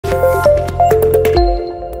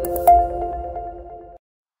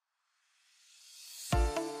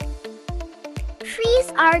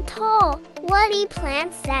are tall, woody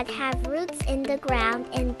plants that have roots in the ground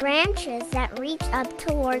and branches that reach up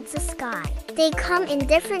towards the sky. They come in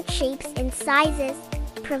different shapes and sizes,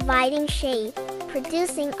 providing shade,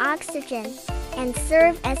 producing oxygen, and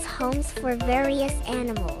serve as homes for various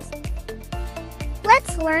animals.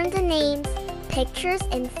 Let's learn the names, pictures,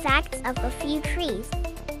 and facts of a few trees.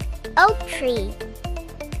 Oak tree.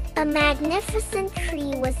 A magnificent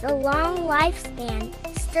tree with a long lifespan,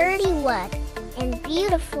 sturdy wood, and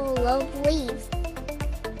beautiful lobed leaves.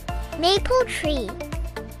 Maple tree.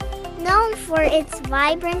 Known for its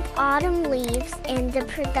vibrant autumn leaves and the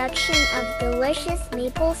production of delicious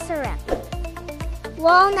maple syrup.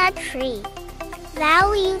 Walnut tree.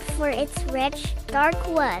 Valued for its rich, dark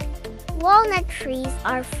wood, walnut trees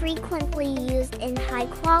are frequently used in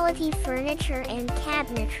high-quality furniture and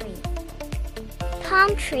cabinetry.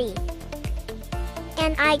 Palm tree.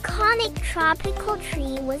 An iconic tropical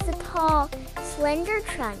tree with a tall, slender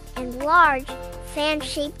trunk and large,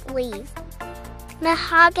 fan-shaped leaves.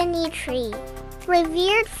 Mahogany tree.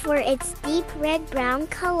 Revered for its deep red-brown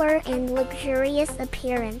color and luxurious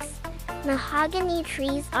appearance, mahogany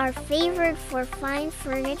trees are favored for fine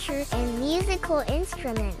furniture and musical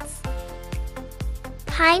instruments.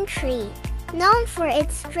 Pine tree. Known for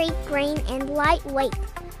its straight grain and lightweight,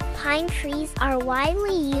 pine trees are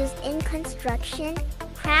widely used in construction,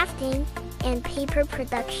 crafting, and paper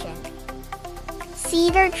production.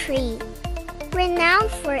 Cedar tree.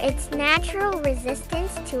 Renowned for its natural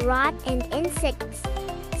resistance to rot and insects,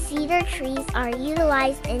 cedar trees are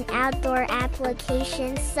utilized in outdoor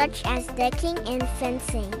applications such as decking and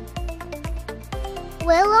fencing.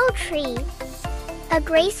 Willow tree. A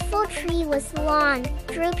graceful tree with long,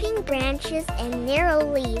 drooping branches and narrow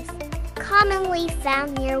leaves, commonly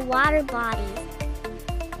found near water bodies.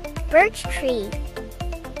 Birch tree.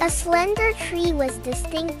 A slender tree with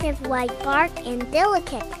distinctive white bark and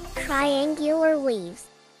delicate, triangular leaves.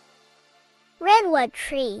 Redwood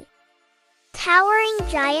tree. Towering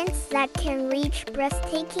giants that can reach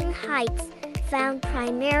breathtaking heights, found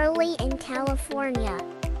primarily in California.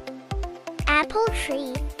 Apple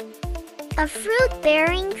tree. A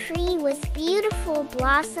fruit-bearing tree with beautiful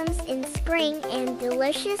blossoms in spring and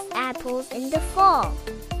delicious apples in the fall.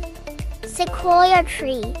 Sequoia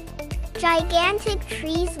tree. Gigantic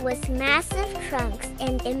trees with massive trunks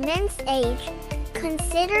and immense age,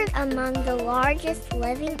 considered among the largest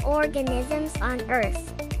living organisms on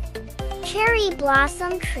Earth. Cherry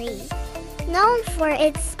blossom tree. Known for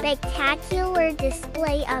its spectacular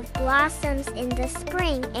display of blossoms in the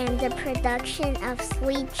spring and the production of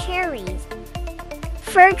sweet cherries.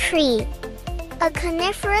 Fir tree. A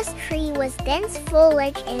coniferous tree with dense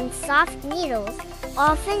foliage and soft needles,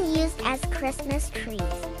 often used as Christmas trees.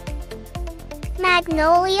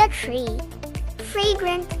 Magnolia tree.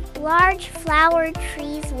 Fragrant, large-flowered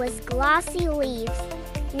trees with glossy leaves,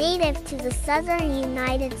 native to the southern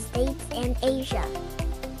United States and Asia.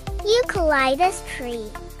 Eucalyptus tree.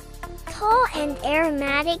 Tall and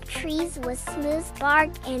aromatic trees with smooth bark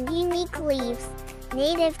and unique leaves,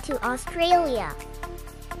 native to Australia.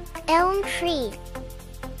 Elm tree.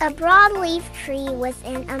 A broadleaf tree with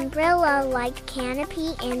an umbrella-like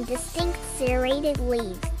canopy and distinct serrated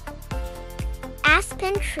leaves.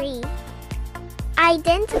 Aspen tree.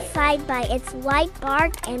 Identified by its white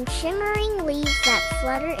bark and shimmering leaves that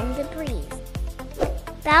flutter in the breeze.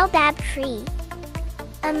 Baobab tree.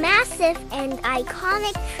 A massive and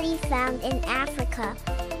iconic tree found in Africa,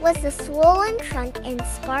 with a swollen trunk and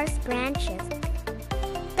sparse branches.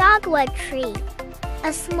 Dogwood tree.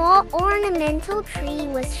 A small ornamental tree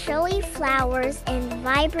with showy flowers and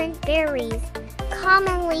vibrant berries,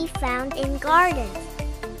 commonly found in gardens.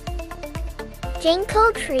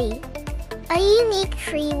 Ginkgo tree. A unique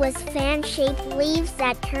tree with fan-shaped leaves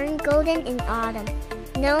that turn golden in autumn,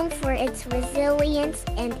 known for its resilience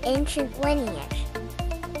and ancient lineage.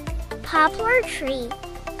 Poplar tree.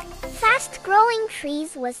 Fast-growing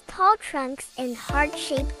trees with tall trunks and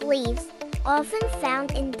heart-shaped leaves, often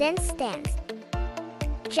found in dense stands.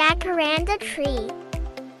 Jacaranda tree.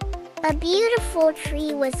 A beautiful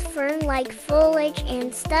tree with fern-like foliage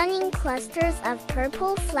and stunning clusters of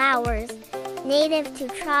purple flowers, native to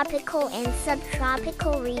tropical and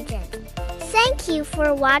subtropical regions. Thank you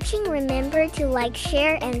for watching. Remember to like,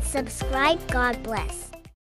 share, and subscribe. God bless.